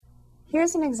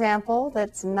Here's an example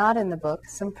that's not in the book,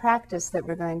 some practice that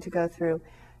we're going to go through.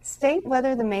 State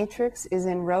whether the matrix is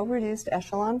in row-reduced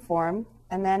echelon form,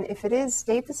 and then if it is,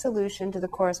 state the solution to the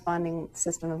corresponding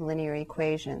system of linear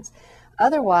equations.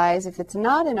 Otherwise, if it's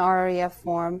not in RREF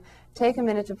form, take a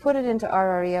minute to put it into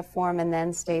RREF form and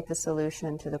then state the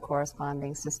solution to the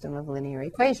corresponding system of linear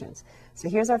equations. So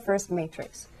here's our first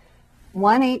matrix.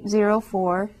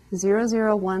 1804,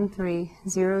 0013,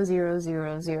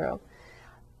 0000.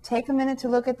 Take a minute to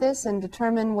look at this and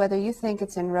determine whether you think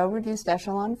it's in row-reduced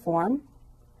echelon form.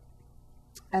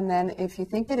 And then if you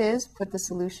think it is, put the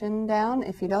solution down.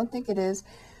 If you don't think it is,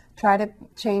 try to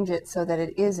change it so that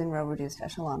it is in row-reduced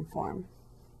echelon form.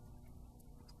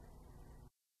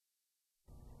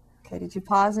 Okay, did you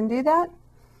pause and do that?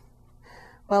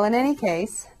 Well, in any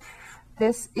case,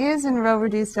 this is in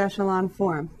row-reduced echelon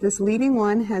form. This leading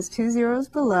one has 2 zeros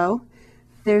below.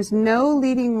 There's no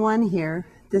leading one here.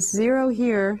 This 0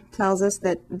 here tells us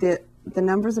that the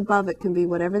numbers above it can be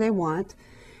whatever they want.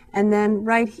 And then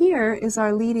right here is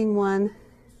our leading one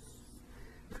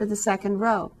for the second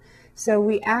row. So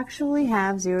we actually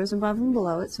have zeros above and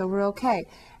below it, so we're okay.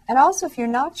 And also, if you're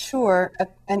not sure,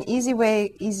 an easier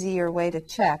way to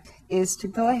check is to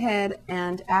go ahead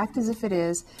and act as if it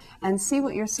is and see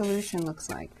what your solution looks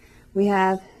like. We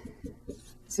have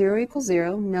 0 equals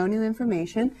 0, no new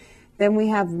information. Then we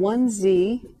have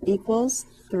 1z equals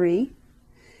 3.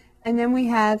 And then we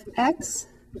have x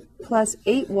plus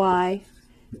 8y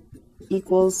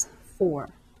equals 4.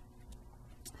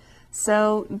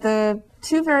 So the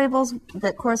two variables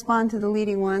that correspond to the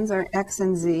leading ones are x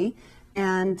and z.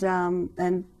 And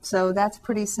so that's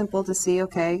pretty simple to see.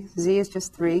 Okay, z is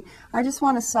just 3. I just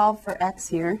want to solve for x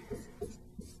here.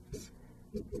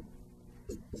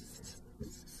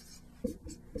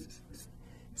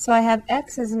 So I have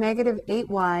x is negative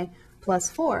 8y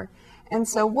plus 4. And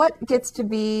so what gets to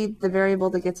be the variable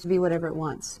that gets to be whatever it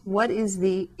wants? What is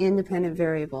the independent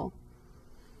variable?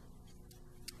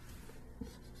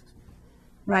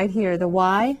 Right here, the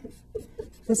y,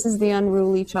 this is the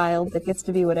unruly child that gets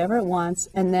to be whatever it wants,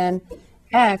 and then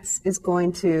x is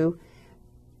going to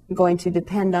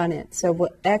depend on it. So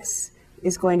what x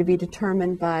is going to be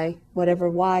determined by whatever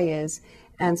y is,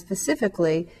 and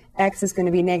specifically, x is going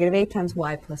to be negative 8 times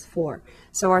y plus 4.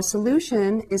 So our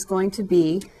solution is going to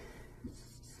be,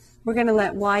 we're going to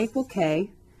let y equal k,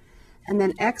 and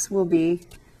then x will be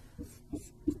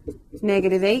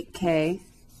negative 8k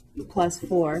plus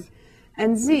 4,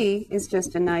 and z is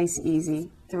just a nice, easy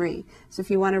 3. So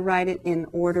if you want to write it in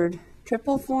ordered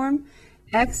triple form,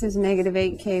 x is negative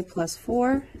 8k plus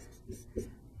 4,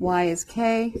 y is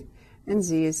k, and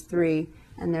z is 3.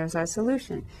 And there's our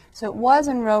solution. So it was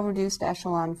in row-reduced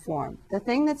echelon form. The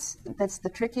thing that's the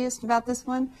trickiest about this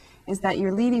one is that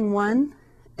your leading one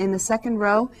in the second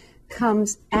row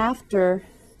comes after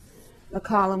a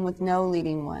column with no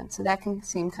leading one. So that can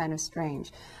seem kind of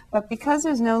strange. But because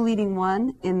there's no leading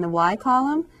one in the y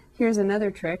column, here's another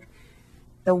trick.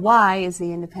 The y is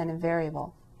the independent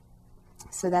variable.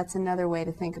 So that's another way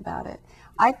to think about it.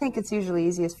 I think it's usually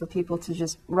easiest for people to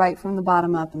just write from the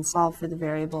bottom up and solve for the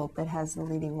variable that has the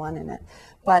leading one in it.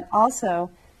 But also,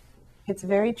 it's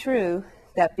very true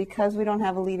that because we don't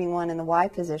have a leading one in the y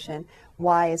position,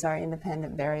 y is our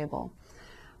independent variable.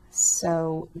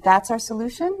 So that's our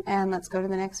solution, and let's go to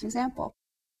the next example.